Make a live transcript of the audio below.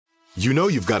You know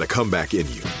you've got a comeback in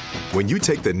you. When you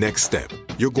take the next step,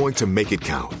 you're going to make it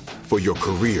count. For your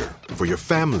career, for your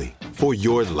family, for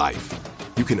your life.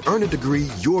 You can earn a degree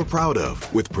you're proud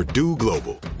of with Purdue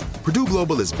Global. Purdue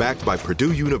Global is backed by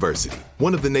Purdue University,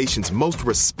 one of the nation's most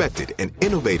respected and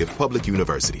innovative public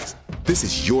universities. This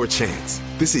is your chance.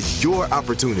 This is your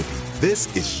opportunity.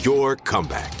 This is your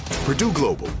comeback. Purdue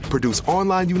Global, Purdue's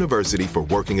online university for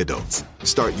working adults.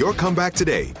 Start your comeback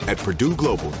today at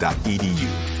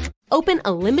purdueglobal.edu. Open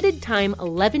a limited-time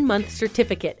 11-month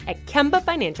certificate at Kemba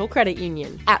Financial Credit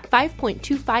Union. At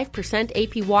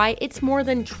 5.25% APY, it's more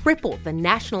than triple the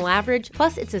national average,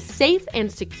 plus it's a safe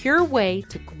and secure way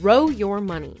to grow your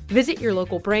money. Visit your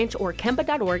local branch or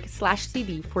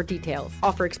kemba.org/cd for details.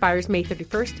 Offer expires May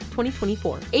 31st,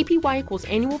 2024. APY equals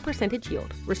annual percentage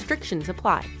yield. Restrictions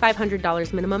apply.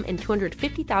 $500 minimum and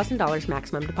 $250,000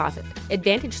 maximum deposit.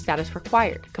 Advantage status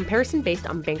required. Comparison based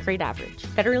on bank rate average.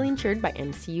 Federally insured by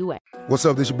NCUA. What's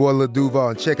up, this your boy Lil Duval,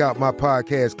 and check out my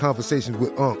podcast, Conversations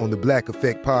with Unc, on the Black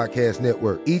Effect Podcast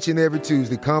Network. Each and every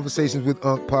Tuesday, Conversations with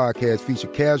Unc podcast feature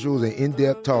casual and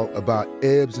in-depth talk about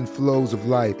ebbs and flows of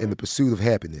life and the pursuit of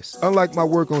happiness. Unlike my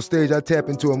work on stage, I tap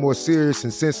into a more serious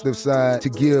and sensitive side to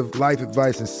give life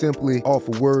advice and simply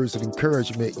offer words of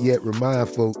encouragement, yet remind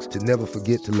folks to never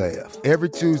forget to laugh. Every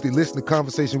Tuesday, listen to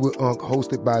Conversation with Unc,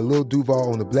 hosted by Lil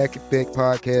Duval on the Black Effect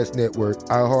Podcast Network,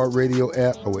 iHeartRadio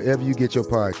app, or wherever you get your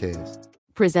podcasts.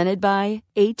 Presented by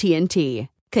AT&T.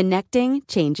 Connecting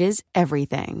changes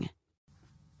everything.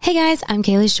 Hey guys, I'm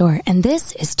Kaylee Shore, and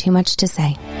this is Too Much to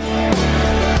Say. But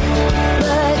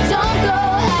don't go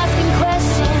asking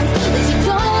questions that you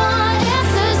don't want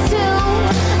answers to.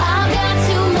 I've got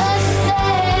too much to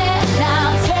say,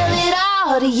 now I'll tell it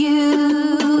all to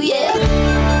you, yeah.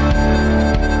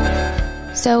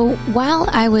 So while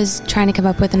I was trying to come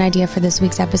up with an idea for this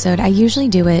week's episode, I usually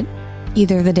do it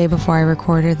either the day before I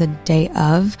record or the day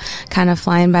of, kind of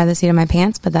flying by the seat of my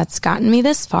pants, but that's gotten me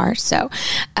this far. So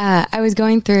I was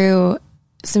going through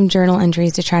some journal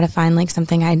entries to try to find like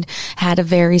something I'd had a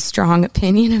very strong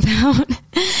opinion about.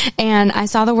 And I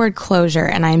saw the word closure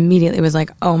and I immediately was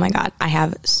like, oh my God, I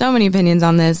have so many opinions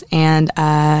on this and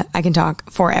I can talk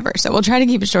forever. So we'll try to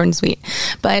keep it short and sweet.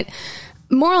 But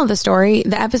moral of the story,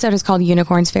 the episode is called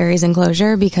Unicorns, Fairies, and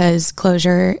Closure because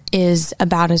closure is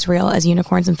about as real as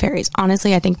unicorns and fairies.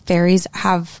 Honestly, I think fairies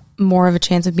have more of a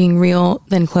chance of being real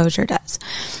than closure does.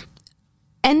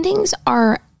 Endings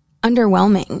are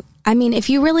underwhelming. I mean, if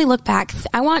you really look back,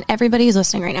 I want everybody who's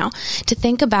listening right now to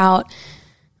think about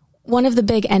one of the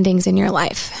big endings in your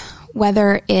life,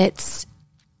 whether it's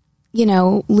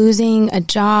losing a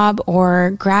job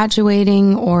or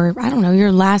graduating or, I don't know,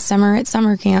 your last summer at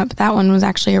summer camp. That one was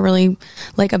actually a really,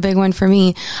 a big one for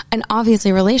me. And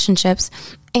obviously relationships.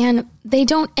 And they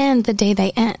don't end the day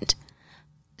they end.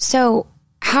 So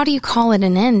how do you call it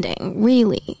an ending,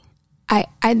 really?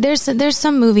 There's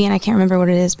some movie, and I can't remember what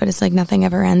it is, but it's like Nothing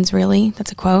Ever Ends, really.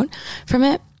 That's a quote from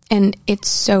it. And it's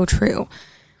so true.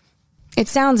 It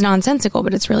sounds nonsensical,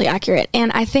 but it's really accurate.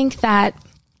 And I think that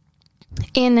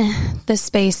in the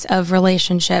space of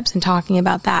relationships and talking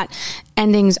about that,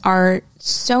 endings are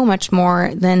so much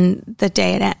more than the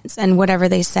day it ends and whatever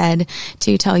they said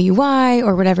to tell you why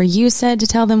or whatever you said to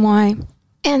tell them why.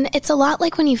 And it's a lot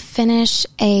like when you finish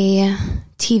a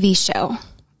TV show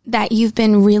that you've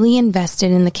been really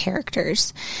invested in the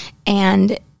characters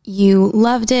and you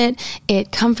loved it.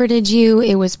 It comforted you.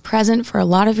 It was present for a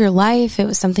lot of your life. It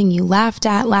was something you laughed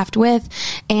at, laughed with.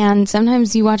 And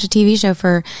sometimes you watch a TV show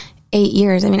for 8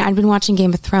 years. I mean, I'd been watching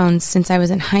Game of Thrones since I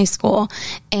was in high school.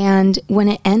 And when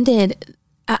it ended,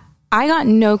 I got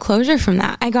no closure from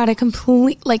that. I got a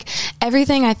complete,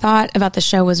 everything I thought about the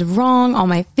show was wrong. All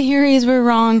my theories were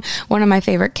wrong. One of my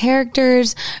favorite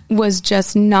characters was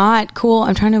just not cool.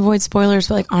 I'm trying to avoid spoilers,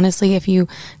 but honestly, if you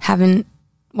haven't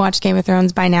watched Game of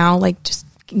Thrones by now, just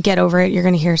get over it. You're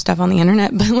going to hear stuff on the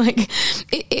internet. But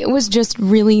it was just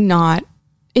really not.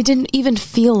 It didn't even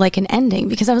feel like an ending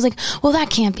because I was like, well, that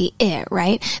can't be it,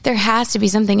 right? There has to be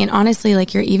something. And honestly,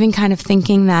 you're even kind of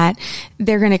thinking that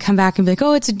they're going to come back and be like,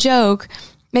 oh, it's a joke.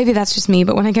 Maybe that's just me.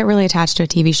 But when I get really attached to a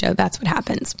TV show, that's what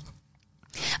happens.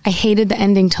 I hated the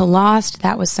ending to Lost.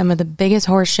 That was some of the biggest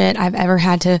horseshit I've ever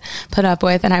had to put up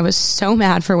with. And I was so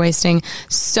mad for wasting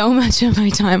so much of my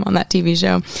time on that TV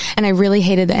show. And I really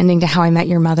hated the ending to How I Met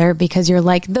Your Mother because you're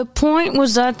like, the point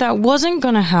was that wasn't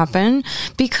going to happen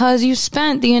because you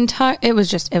spent the entire, it was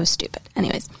stupid.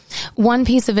 Anyways, One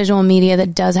piece of visual media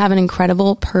that does have an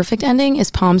incredible, perfect ending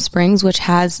is Palm Springs, which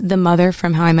has the mother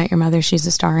from How I Met Your Mother. She's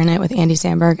a star in it with Andy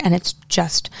Samberg, and it's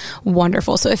just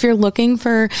wonderful. So if you're looking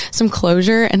for some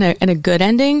closure and a good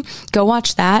ending, go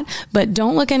watch that. But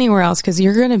don't look anywhere else because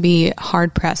you're going to be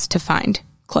hard pressed to find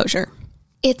closure.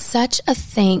 It's such a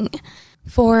thing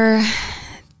for,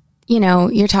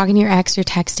 you're talking to your ex, you're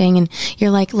texting, and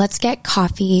you're like, let's get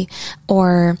coffee,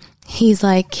 or he's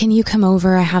like, can you come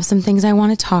over? I have some things I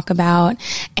want to talk about.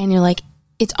 And you're like,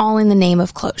 it's all in the name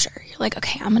of closure. You're like,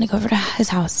 okay, I'm going to go over to his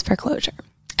house for closure.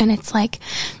 And it's like,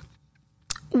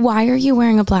 why are you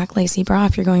wearing a black lacy bra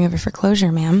if you're going over for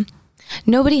closure, ma'am?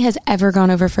 Nobody has ever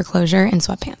gone over for closure in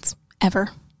sweatpants, ever.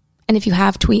 And if you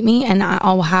have, tweet me, and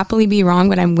I'll happily be wrong,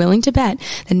 but I'm willing to bet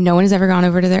that no one has ever gone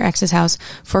over to their ex's house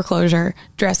for closure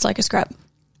dressed like a scrub.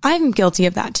 I'm guilty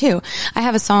of that too. I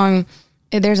have a song,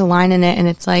 there's a line in it, and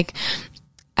it's like,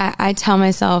 I tell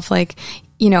myself, like,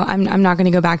 I'm not going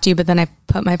to go back to you, but then I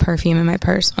put my perfume in my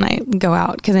purse when I go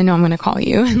out because I know I'm going to call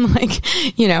you. And like,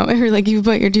 or like you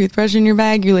put your toothbrush in your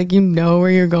bag, you're like,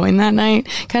 where you're going that night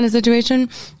kind of situation.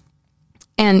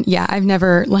 And yeah, I've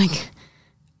never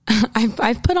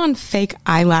I've put on fake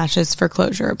eyelashes for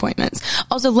closure appointments.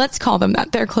 Also, let's call them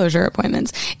that. They're closure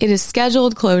appointments. It is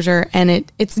scheduled closure,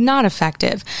 and it's not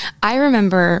effective. I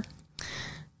remember,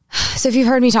 so if you've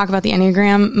heard me talk about the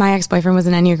Enneagram, my ex-boyfriend was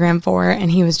an Enneagram 4, and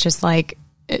he was just like,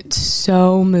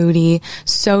 so moody,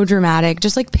 so dramatic,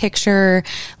 just like picture,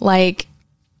 like,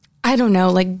 I don't know,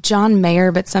 like John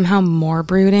Mayer, but somehow more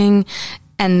brooding,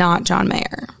 and not John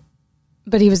Mayer.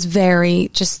 But he was very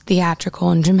just theatrical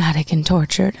and dramatic and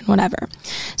tortured and whatever.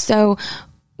 So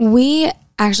we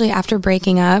actually, after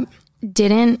breaking up, we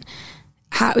didn't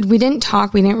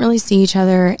talk. We didn't really see each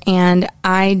other. And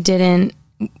I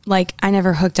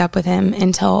never hooked up with him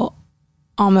until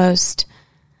almost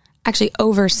actually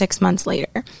over 6 months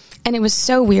later. And it was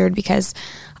so weird because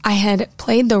I had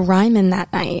played the Ryman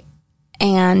that night.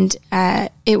 And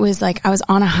it was like I was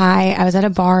on a high. I was at a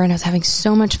bar and I was having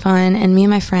so much fun. And me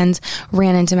and my friends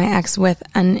ran into my ex with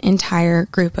an entire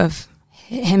group of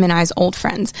him and I's old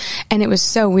friends. And it was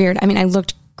so weird. I mean, I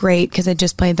looked great because I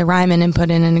just played the Ryman and put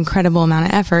in an incredible amount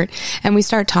of effort. And we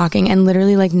start talking, and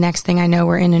literally like next thing I know,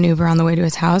 we're in an Uber on the way to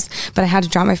his house. But I had to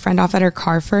drop my friend off at her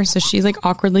car first. So she's like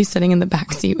awkwardly sitting in the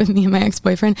back seat with me and my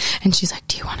ex-boyfriend. And she's like,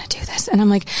 do you want to do this? And I'm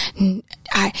like,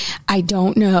 I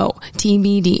don't know.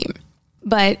 TBD.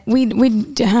 But we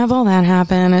have all that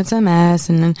happen. It's a mess.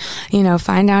 And then,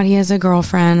 find out he has a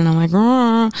girlfriend, and I'm like,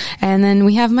 Rrr. And then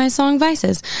we have my song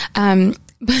Vices.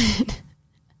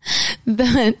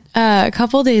 But a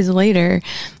couple days later,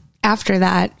 after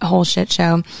that whole shit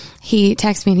show, he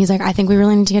texts me and he's like, I think we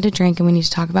really need to get a drink and we need to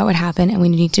talk about what happened, and we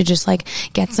need to just like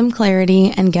get some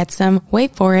clarity and get some,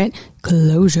 wait for it,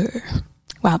 closure.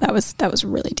 Wow, that was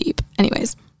really deep.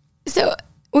 Anyways, so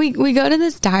we go to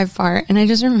this dive bar, and I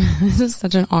just remember this is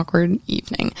such an awkward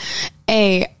evening.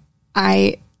 I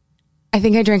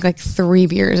think I drank like 3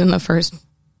 beers in the first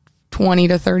 20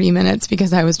 to 30 minutes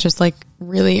because I was just like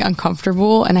really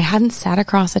uncomfortable, and I hadn't sat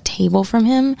across a table from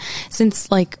him since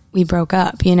like we broke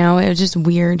up, it was just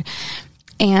weird.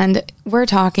 And we're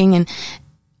talking, and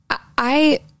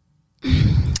I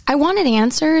wanted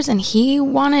answers, and he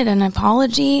wanted an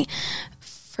apology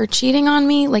for cheating on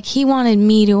me. Like, he wanted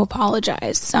me to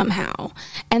apologize somehow.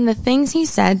 And the things he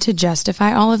said to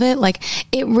justify all of it,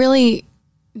 it really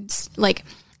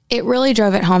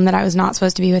drove it home that I was not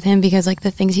supposed to be with him, because like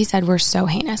the things he said were so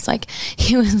heinous. Like,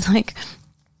 he was like,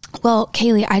 well,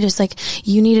 Kaylee, I just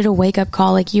you needed a wake up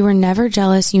call. Like, you were never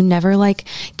jealous. You never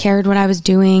cared what I was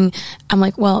doing. I'm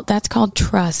like, well, that's called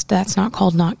trust. That's not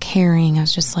called not caring. I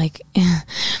was just like, eh.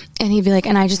 And he'd be like,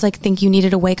 and I just think you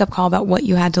needed a wake up call about what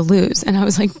you had to lose. And I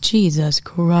was like, Jesus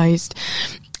Christ.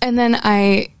 And then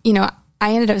I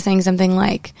ended up saying something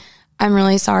like, I'm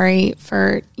really sorry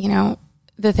for,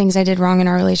 the things I did wrong in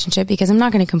our relationship, because I'm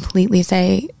not going to completely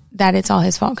say that it's all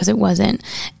his fault, because it wasn't.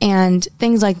 And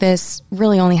things like this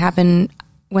really only happen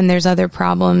when there's other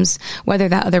problems, whether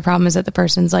that other problem is that the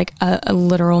person's like a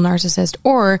literal narcissist,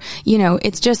 or,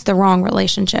 it's just the wrong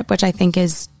relationship, which I think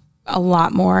is a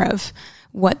lot more of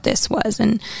what this was.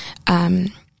 And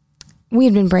we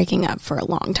had been breaking up for a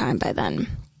long time by then,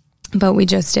 but we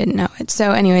just didn't know it.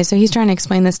 So anyway, so he's trying to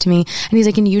explain this to me, and he's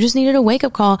like, and you just needed a wake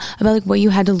up call about what you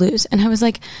had to lose. And I was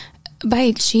like,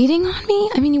 by cheating on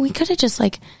me? I mean, we could have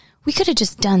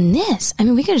just done this. I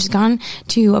mean, we could have just gone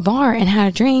to a bar and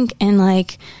had a drink and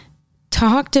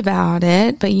talked about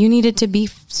it, but you needed to be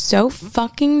so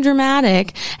fucking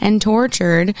dramatic and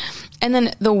tortured. And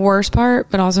then the worst part,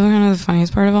 but also kind of the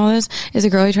funniest part of all this, is the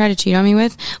girl he tried to cheat on me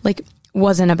with,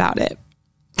 wasn't about it.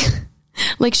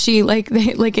 Like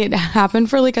it happened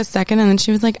for like a second, and then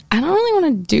she was like, I don't really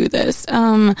want to do this.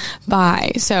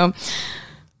 Bye. So,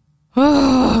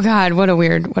 oh God, what a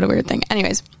weird thing.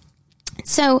 Anyways.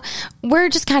 So we're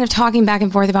just kind of talking back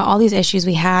and forth about all these issues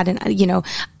we had. And, you know,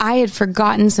 I had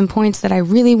forgotten some points that I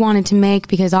really wanted to make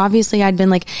because obviously I'd been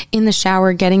like in the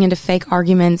shower getting into fake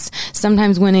arguments,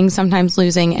 sometimes winning, sometimes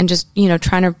losing, and just, you know,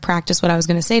 trying to practice what I was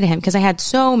going to say to him because I had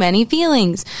so many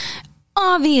feelings,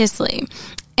 obviously.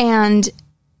 And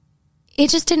it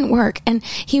just didn't work. And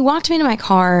he walked me to my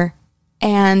car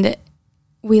and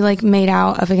we like made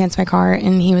out up against my car,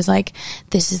 and he was like,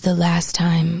 this is the last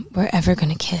time we're ever going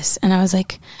to kiss. And I was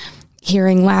like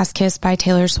hearing Last Kiss by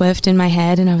Taylor Swift in my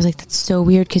head. And I was like, that's so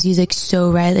weird. Cause he's like,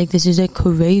 so right. Like this is like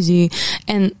crazy.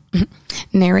 And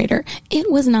narrator,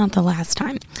 it was not the last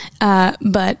time.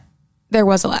 But there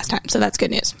was a last time. So that's good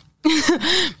news.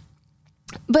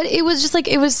 But it was just like,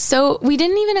 we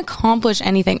didn't even accomplish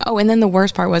anything. Oh, and then the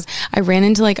worst part was I ran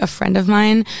into like a friend of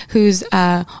mine who's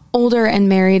older and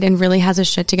married and really has his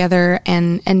shit together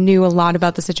and knew a lot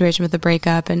about the situation with the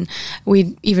breakup. And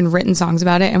we'd even written songs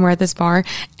about it. And we're at this bar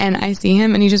and I see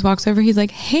him and he just walks over. He's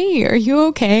like, hey, are you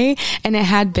okay? And it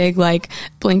had big like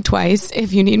blink twice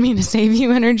if you need me to save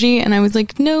you energy. And I was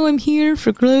like, no, I'm here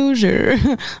for closure.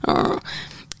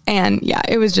 And yeah,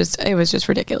 it was just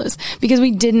ridiculous because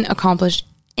we didn't accomplish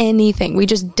anything. We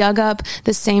just dug up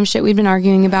the same shit we'd been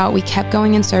arguing about. We kept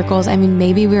going in circles. I mean,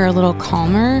 maybe we were a little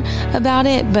calmer about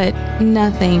it, but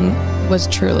nothing was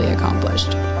truly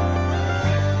accomplished.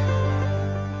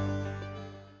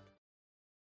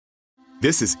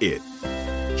 This is it.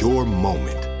 Your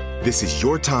moment. This is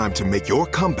your time to make your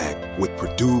comeback with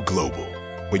Purdue Global.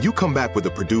 When you come back with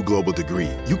a Purdue Global degree,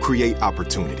 you create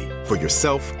opportunity for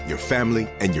yourself, your family,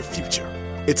 and your future.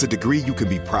 It's a degree you can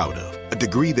be proud of, a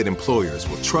degree that employers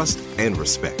will trust and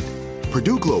respect.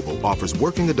 Purdue Global offers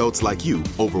working adults like you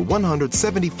over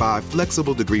 175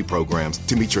 flexible degree programs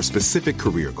to meet your specific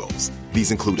career goals.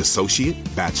 These include associate,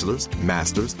 bachelor's,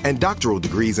 master's, and doctoral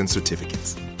degrees and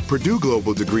certificates. Purdue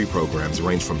Global degree programs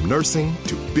range from nursing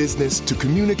to business to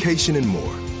communication and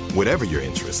more. Whatever your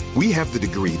interest, we have the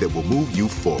degree that will move you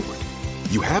forward.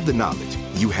 You have the knowledge,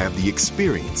 you have the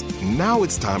experience. Now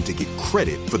it's time to get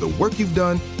credit for the work you've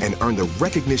done and earn the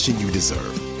recognition you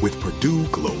deserve with Purdue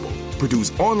Global,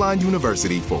 Purdue's online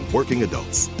university for working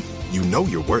adults. You know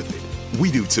you're worth it.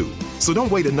 We do too. So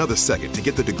don't wait another second to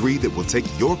get the degree that will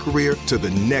take your career to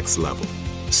the next level.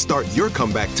 Start your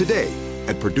comeback today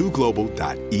at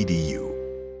purdueglobal.edu.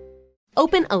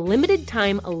 Open a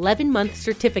limited-time 11-month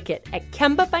certificate at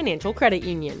Kemba Financial Credit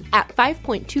Union. At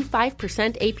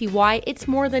 5.25% APY, it's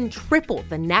more than triple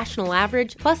the national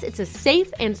average, plus it's a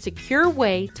safe and secure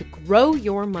way to grow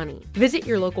your money. Visit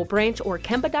your local branch or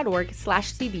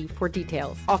kemba.org/CD for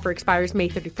details. Offer expires May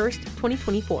 31st,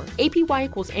 2024. APY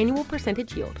equals annual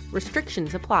percentage yield.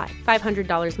 Restrictions apply.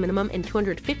 $500 minimum and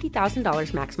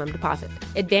 $250,000 maximum deposit.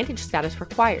 Advantage status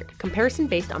required. Comparison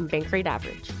based on bank rate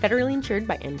average. Federally insured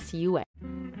by NCUA.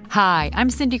 Hi, I'm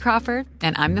Cindy Crawford,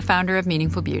 and I'm the founder of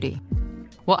Meaningful Beauty.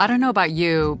 Well, I don't know about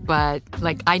you, but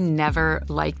I never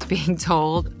liked being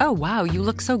told, oh, wow, you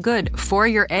look so good for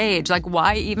your age.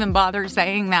 Why even bother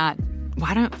saying that?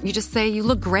 Why don't you just say you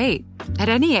look great at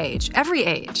any age, every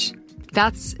age?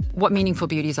 That's what Meaningful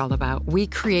Beauty is all about. We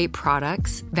create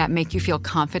products that make you feel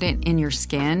confident in your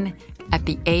skin at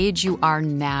the age you are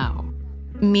now.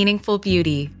 Meaningful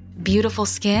Beauty. Beautiful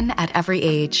skin at every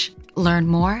age. Learn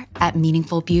more at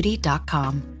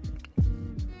meaningfulbeauty.com.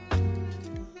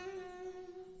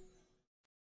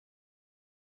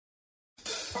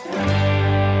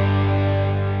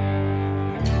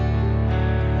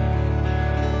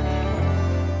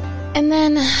 And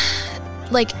then,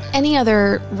 like any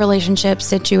other relationship,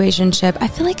 situationship, I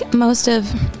feel like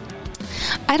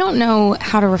I don't know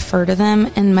how to refer to them.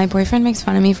 And my boyfriend makes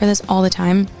fun of me for this all the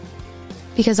time.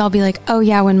 Because I'll be like, oh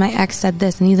yeah, when my ex said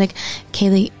this, and he's like,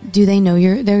 Kaylee, do they know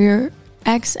they're your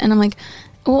ex? And I'm like,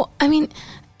 well, I mean,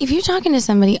 if you're talking to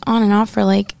somebody on and off for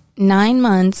 9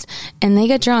 months and they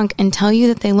get drunk and tell you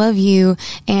that they love you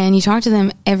and you talk to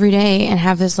them every day and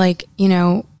have this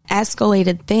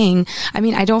escalated thing. I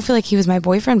mean, I don't feel like he was my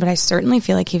boyfriend, but I certainly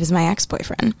feel like he was my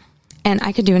ex-boyfriend. And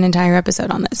I could do an entire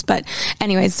episode on this. But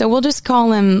anyways, so we'll just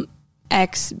call him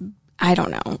ex, I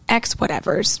don't know, ex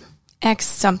whatevers. X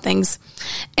somethings.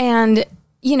 And,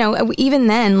 even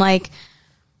then,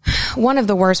 one of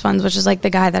the worst ones, which is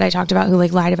the guy that I talked about who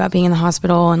lied about being in the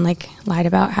hospital and lied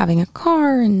about having a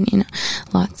car and,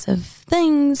 lots of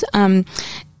things. There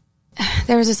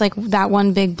was this that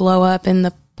one big blow up in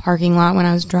the parking lot when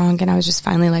I was drunk, and I was just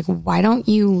finally why don't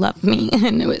you love me?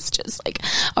 And it was just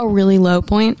a really low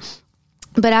point.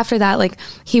 But after that, like,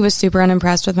 he was super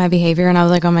unimpressed with my behavior, and I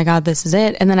was like, oh my God, this is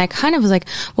it. And then I kind of was like,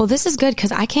 well, this is good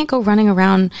because I can't go running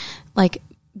around like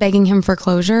begging him for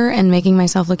closure and making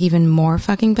myself look even more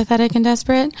fucking pathetic and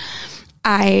desperate.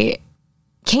 I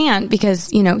can't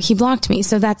because, you know, he blocked me.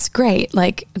 So that's great.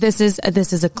 Like, this is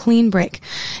a clean break.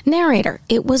 Narrator,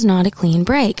 it was not a clean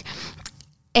break.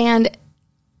 And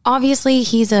obviously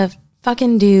he's a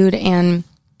fucking dude, and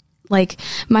like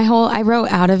I wrote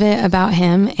Out of It about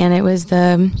him, and it was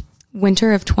the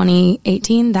winter of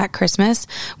 2018, that Christmas,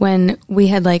 when we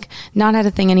had like not had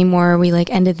a thing anymore. We like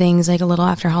ended things like a little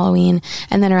after Halloween,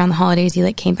 and then around the holidays he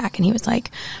like came back and he was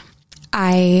like,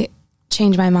 I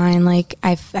changed my mind. Like,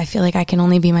 I feel like I can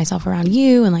only be myself around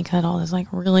you, and like had all this like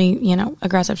really, you know,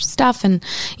 aggressive stuff, and,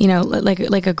 you know,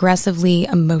 like aggressively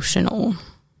emotional.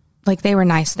 Like, they were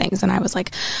nice things. And I was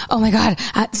like, oh my God,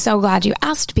 I'm so glad you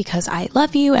asked because I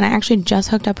love you. And I actually just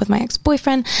hooked up with my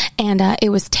ex-boyfriend, and it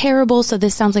was terrible. So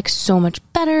this sounds like so much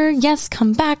better. Yes,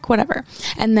 come back, whatever.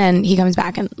 And then he comes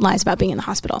back and lies about being in the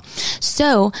hospital.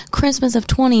 So Christmas of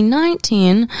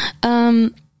 2019,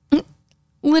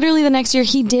 literally the next year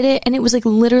he did it, and it was like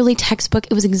literally textbook.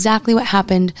 It was exactly what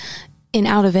happened in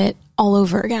Out of It all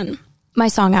over again. My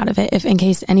song Out of It, if in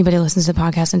case anybody listens to the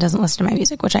podcast and doesn't listen to my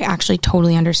music, which I actually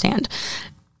totally understand.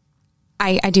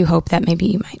 I do hope that maybe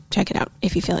you might check it out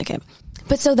if you feel like it.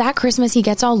 But so that Christmas, he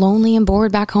gets all lonely and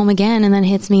bored back home again, and then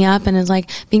hits me up and is like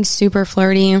being super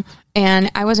flirty.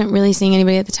 And I wasn't really seeing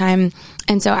anybody at the time.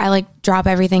 And so I like drop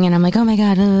everything and I'm like, oh my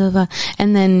God, blah, blah, blah.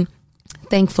 And then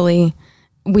thankfully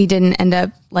we didn't end up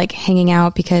like hanging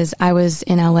out because I was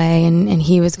in LA and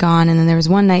he was gone. And then there was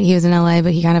one night he was in LA,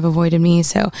 but he kind of avoided me.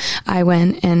 So I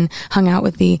went and hung out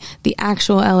with the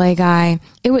actual LA guy.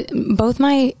 It was both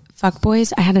my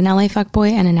fuckboys. I had an LA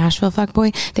fuckboy and a Nashville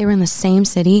fuckboy. They were in the same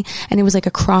city, and it was like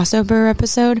a crossover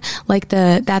episode, like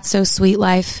the That's So Sweet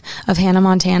Life of Hannah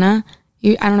Montana.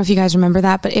 I don't know if you guys remember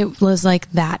that, but it was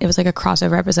like that. It was like a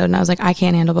crossover episode, and I was like, I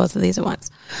can't handle both of these at once.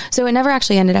 So it never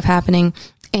actually ended up happening.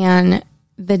 And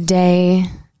the day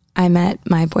I met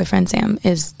my boyfriend, Sam,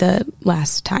 is the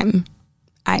last time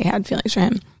I had feelings for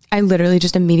him. I literally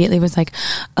just immediately was like,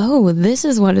 oh, this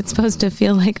is what it's supposed to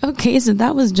feel like. Okay, so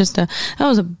that was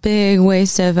a big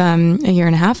waste of a year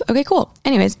and a half. Okay, cool.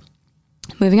 Anyways,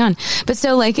 moving on. But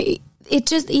so like, it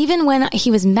just, even when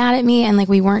he was mad at me and like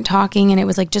we weren't talking and it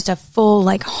was like just a full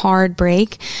like hard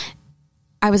break,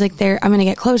 I was like, I'm going to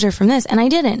get closure from this. And I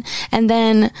didn't. And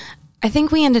then I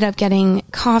think we ended up getting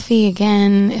coffee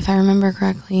again, if I remember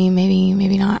correctly. Maybe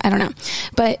not. I don't know.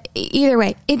 But either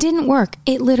way, it didn't work.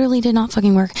 It literally did not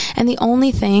fucking work. And the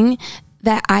only thing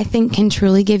that I think can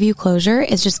truly give you closure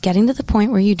is just getting to the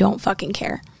point where you don't fucking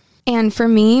care. And for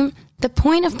me, the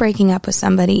point of breaking up with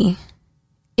somebody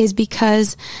is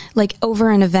because, like,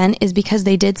 over an event, is because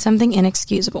they did something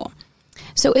inexcusable.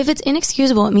 So if it's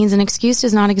inexcusable, it means an excuse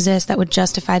does not exist that would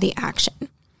justify the action.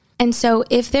 And so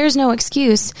if there's no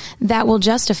excuse that will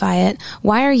justify it,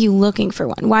 why are you looking for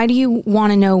one? Why do you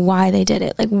want to know why they did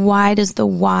it? Like, why does the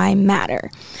why matter?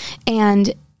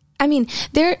 And I mean,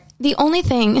 the only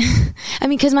thing, I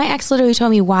mean, because my ex literally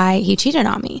told me why he cheated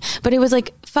on me, but it was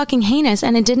like fucking heinous,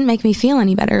 and it didn't make me feel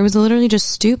any better. It was literally just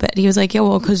stupid. He was like, yeah,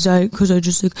 well, cause I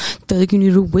just like felt like you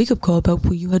needed a wake up call about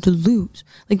what you had to lose.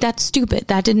 Like, that's stupid.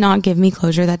 That did not give me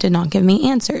closure. That did not give me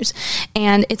answers.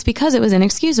 And it's because it was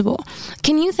inexcusable.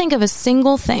 Can you think of a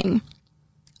single thing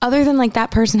other than like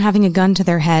that person having a gun to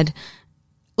their head,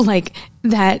 like,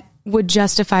 that would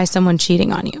justify someone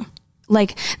cheating on you?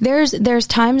 Like, there's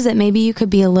times that maybe you could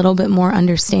be a little bit more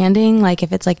understanding. Like,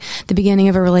 if it's like the beginning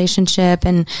of a relationship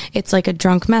and it's like a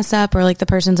drunk mess up, or like the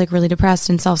person's like really depressed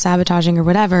and self-sabotaging or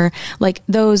whatever, like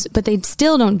those, but they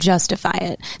still don't justify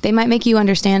it. They might make you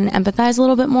understand and empathize a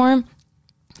little bit more.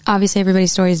 Obviously,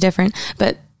 everybody's story is different,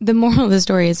 but the moral of the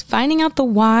story is finding out the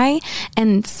why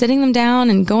and sitting them down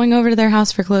and going over to their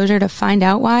house for closure to find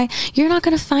out why. You're not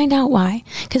going to find out why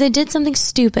because they did something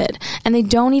stupid and they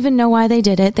don't even know why they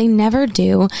did it. They never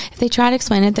do. If they try to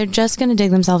explain it, they're just going to dig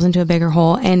themselves into a bigger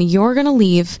hole, and you're going to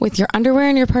leave with your underwear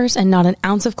in your purse and not an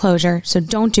ounce of closure. So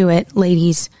don't do it,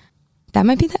 ladies. That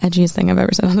might be the edgiest thing I've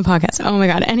ever said on the podcast. Oh my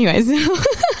God. Anyways.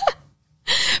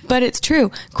 But it's true.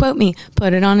 Quote me.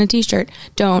 Put it on a t-shirt.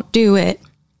 Don't do it.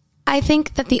 I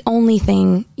think that the only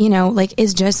thing, you know, like,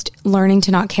 is just learning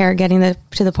to not care, getting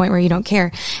to the point where you don't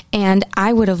care. And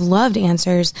I would have loved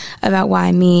answers about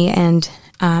why me and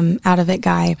Out of It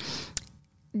guy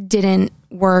didn't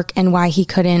work and why he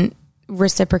couldn't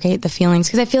reciprocate the feelings.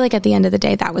 Because I feel like at the end of the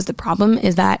day, that was the problem,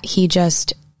 is that he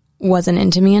just wasn't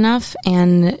into me enough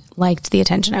and liked the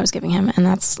attention I was giving him. And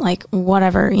that's like,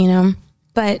 whatever, you know.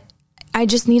 But I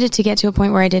just needed to get to a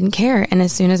point where I didn't care. And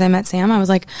as soon as I met Sam, I was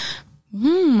like,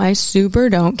 I super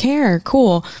don't care.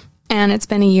 Cool. And it's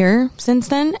been a year since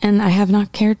then, and I have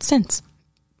not cared since.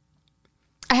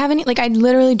 I haven't, like, I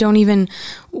literally don't even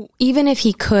if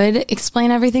he could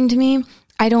explain everything to me,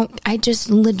 I just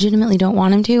legitimately don't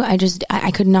want him to.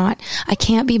 I could not, I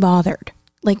can't be bothered.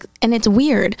 Like, and it's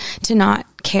weird to not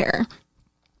care,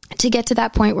 to get to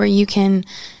that point where you can,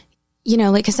 you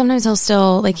know, like, cause sometimes he'll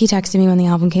still, like, he texted me when the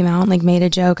album came out and, like, made a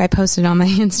joke. I posted on my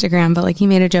Instagram, but, like, he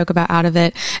made a joke about Out of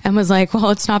It and was like, well,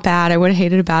 it's not bad. I would have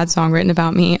hated a bad song written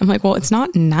about me. I'm like, well, it's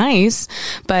not nice.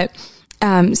 But,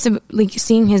 so, like,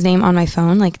 seeing his name on my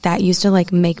phone, like, that used to,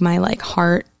 like, make my, like,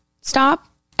 heart stop.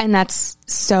 And that's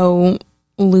so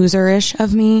loserish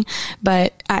of me,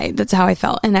 but that's how I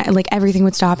felt. And like, everything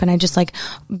would stop and I'd just, like,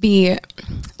 be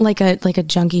like a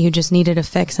junkie who just needed a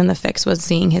fix, and the fix was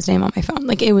seeing his name on my phone.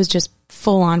 Like, it was just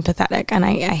full on pathetic. And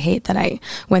I hate that I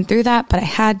went through that, but I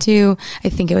had to. I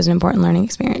think it was an important learning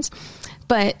experience.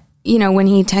 But, you know, when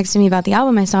he texted me about the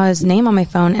album, I saw his name on my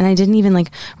phone and I didn't even, like,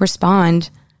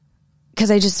 respond, because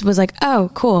I just was like,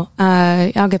 oh, cool.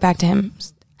 I'll get back to him.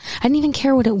 I didn't even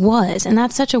care what it was. And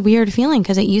that's such a weird feeling,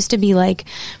 because it used to be like,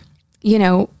 you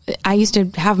know, I used to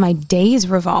have my days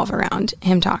revolve around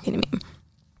him talking to me.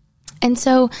 And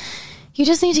so you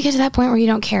just need to get to that point where you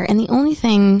don't care. And the only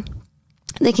thing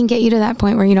that can get you to that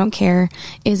point where you don't care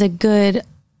is a good,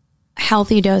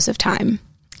 healthy dose of time.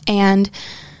 And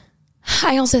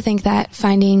I also think that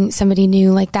finding somebody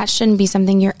new, like, that shouldn't be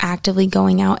something you're actively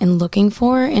going out and looking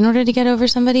for in order to get over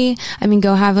somebody. I mean,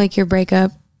 go have, like, your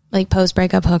breakup, like,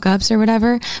 post-breakup hookups or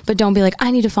whatever, but don't be like,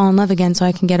 I need to fall in love again so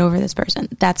I can get over this person.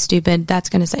 That's stupid. That's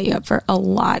going to set you up for a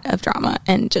lot of drama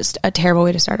and just a terrible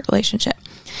way to start a relationship.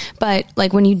 But,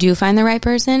 like, when you do find the right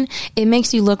person, it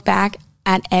makes you look back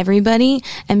at everybody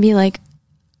and be like,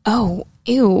 oh,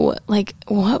 ew, like,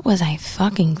 what was I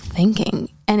fucking thinking?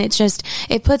 And it's just,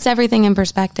 it puts everything in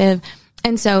perspective.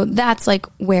 And so that's, like,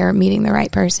 where meeting the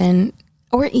right person,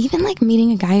 or even, like,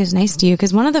 meeting a guy who's nice to you.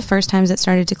 Because one of the first times it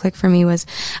started to click for me was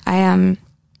I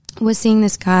was seeing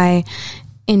this guy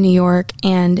in New York,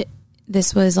 and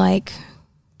this was like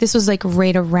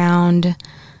right around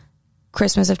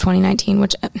Christmas of 2019,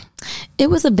 which it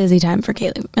was a busy time for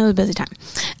Kaylee. It was a busy time.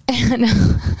 And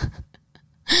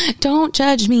don't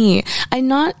judge me. I'm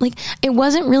not, like, it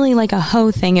wasn't really like a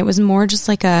hoe thing. It was more just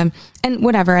like and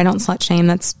whatever, I don't slut shame.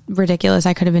 That's ridiculous.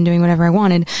 I could have been doing whatever I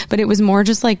wanted, but it was more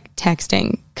just like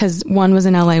texting, because one was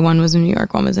in LA, one was in New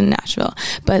York, one was in Nashville.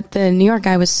 But the New York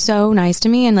guy was so nice to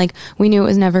me, and, like, we knew it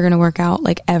was never going to work out,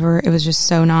 like, ever. It was just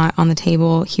so not on the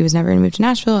table. He was never going to move to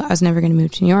Nashville. I was never going to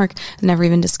move to New York. It was never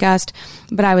even discussed.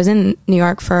 But I was in New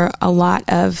York for a lot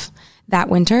of that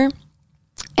winter,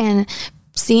 and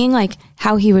seeing, like,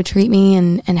 how he would treat me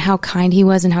and how kind he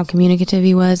was and how communicative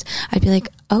he was, I'd be like,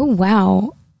 oh,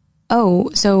 wow. Oh,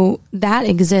 so that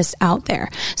exists out there.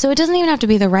 So it doesn't even have to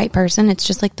be the right person. It's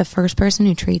just, like, the first person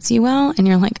who treats you well. And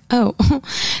you're like, oh,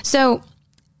 so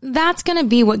that's going to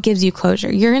be what gives you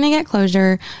closure. You're going to get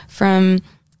closure from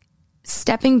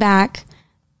stepping back,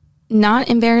 not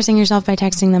embarrassing yourself by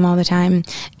texting them all the time.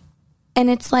 And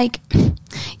it's like,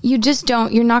 you're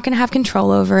not going to have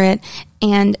control over it.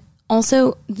 And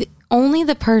also, only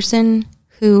the person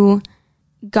who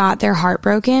got their heart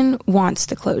broken wants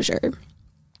the closure.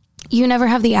 You never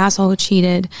have the asshole who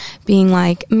cheated being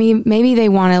like, maybe they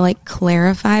want to, like,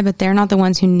 clarify, but they're not the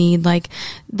ones who need, like,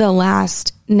 the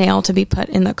last nail to be put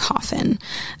in the coffin,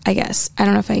 I guess. I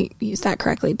don't know if I used that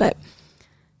correctly, but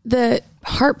the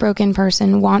heartbroken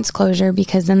person wants closure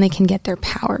because then they can get their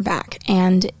power back.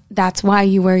 And that's why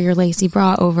you wear your lacy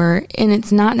bra over. And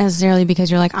it's not necessarily because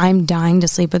you're like, I'm dying to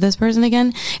sleep with this person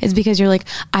again. It's because you're like,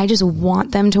 I just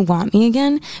want them to want me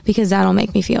again, because that'll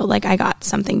make me feel like I got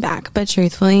something back. But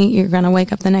truthfully, you're going to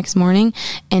wake up the next morning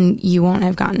and you won't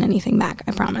have gotten anything back.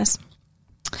 I promise.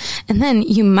 And then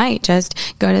you might just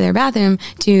go to their bathroom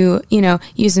to, you know,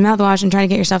 use the mouthwash and try to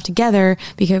get yourself together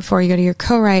before you go to your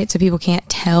co-write, so people can't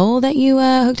tell that you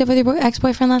hooked up with your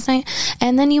ex-boyfriend last night.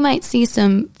 And then you might see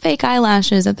some fake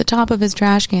eyelashes at the top of his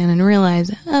trash can and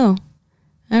realize, oh,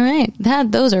 all right,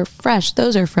 those are fresh.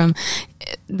 Those are from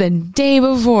the day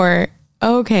before.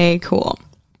 Okay, cool.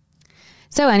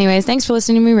 So anyways, thanks for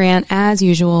listening to me rant as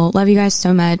usual. Love you guys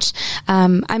so much.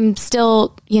 I'm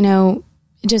still, you know,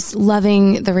 just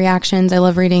loving the reactions. I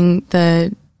love reading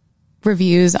the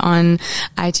reviews on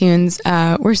iTunes.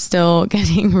 We're still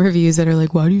getting reviews that are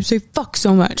like, why do you say fuck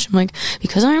so much? I'm like,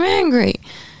 because I'm angry.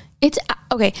 It's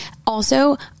okay.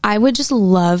 Also, I would just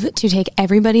love to take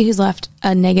everybody who's left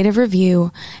a negative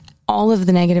review. All of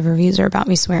the negative reviews are about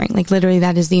me swearing. Like, literally,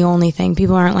 that is the only thing.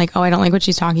 People aren't like, oh, I don't like what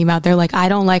she's talking about. They're like, I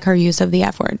don't like her use of the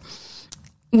F word.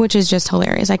 which is just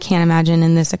hilarious. I can't imagine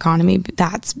in this economy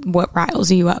that's what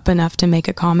riles you up enough to make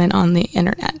a comment on the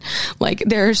internet. Like,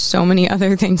 there are so many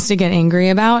other things to get angry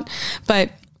about,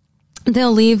 but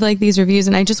they'll leave like these reviews,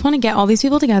 and I just want to get all these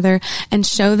people together and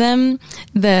show them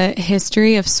the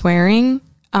history of swearing.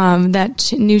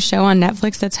 That new show on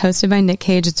Netflix that's hosted by Nick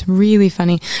Cage. It's really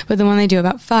funny, but the one they do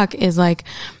about fuck is like,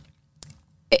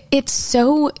 it's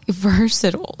so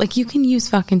versatile. Like, you can use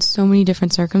fuck in so many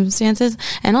different circumstances.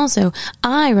 And also,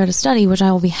 I read a study, which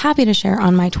I will be happy to share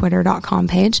on my twitter.com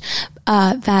page,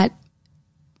 that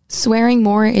swearing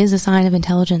more is a sign of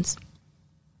intelligence.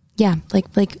 Yeah,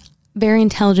 like very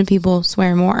intelligent people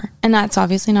swear more. And that's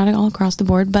obviously not all across the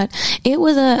board, but it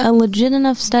was a legit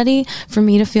enough study for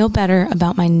me to feel better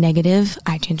about my negative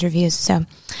iTunes reviews. So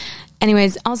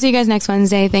anyways, I'll see you guys next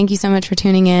Wednesday. Thank you so much for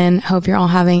tuning in. Hope you're all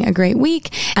having a great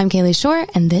week. I'm Kaylee Shore,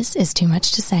 and this is Too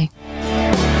Much to Say.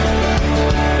 But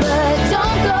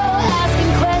don't go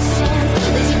asking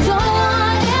questions that you don't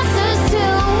want answers to.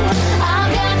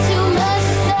 I've got too much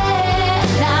to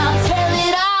say. Now I'll tell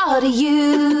it all to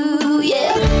you.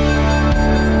 Yeah.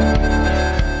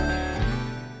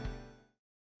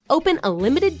 Open a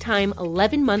limited time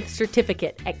 11-month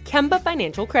certificate at Kemba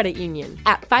Financial Credit Union.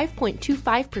 At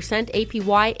 5.25%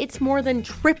 APY, it's more than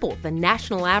triple the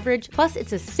national average, plus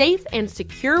it's a safe and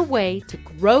secure way to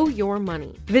grow your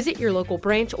money. Visit your local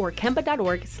branch or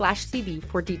kemba.org/cb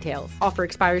for details. Offer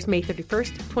expires May 31st,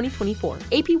 2024.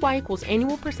 APY equals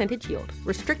annual percentage yield.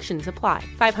 Restrictions apply.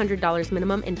 $500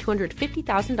 minimum and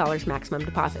 $250,000 maximum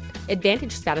deposit.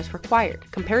 Advantage status required.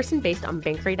 Comparison based on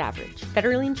bank rate average.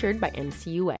 Federally insured by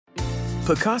NCUA.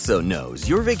 Pacaso knows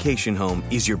your vacation home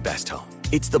is your best home.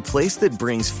 It's the place that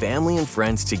brings family and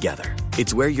friends together.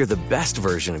 It's where you're the best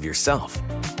version of yourself.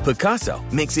 Pacaso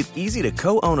makes it easy to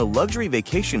co-own a luxury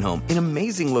vacation home in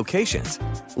amazing locations.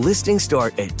 Listings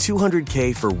start at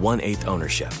 $200K for 1/8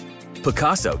 ownership.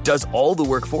 Pacaso does all the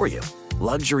work for you.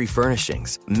 Luxury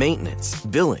furnishings, maintenance,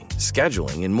 billing,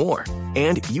 scheduling, and more.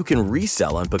 And you can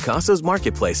resell on Pacaso's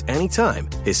marketplace anytime,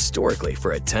 historically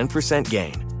for a 10%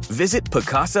 gain. Visit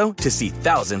Pacaso to see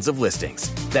thousands of listings.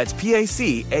 That's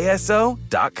PACASO.com.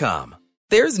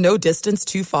 There's no distance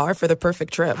too far for the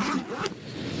perfect trip.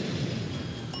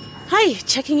 Hi,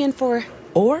 checking in for...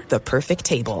 Or the perfect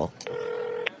table.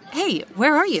 Hey,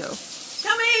 where are you?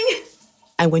 Coming!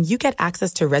 And when you get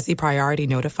access to Resi Priority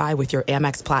Notify with your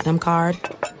Amex Platinum card...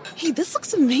 Hey, this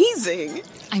looks amazing.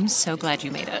 I'm so glad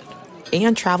you made it.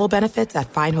 And travel benefits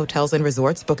at fine hotels and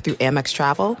resorts booked through Amex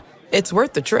Travel, it's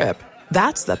worth the trip.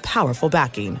 That's the powerful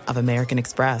backing of American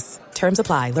Express. Terms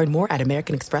apply. Learn more at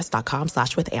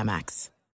americanexpress.com/withAmex.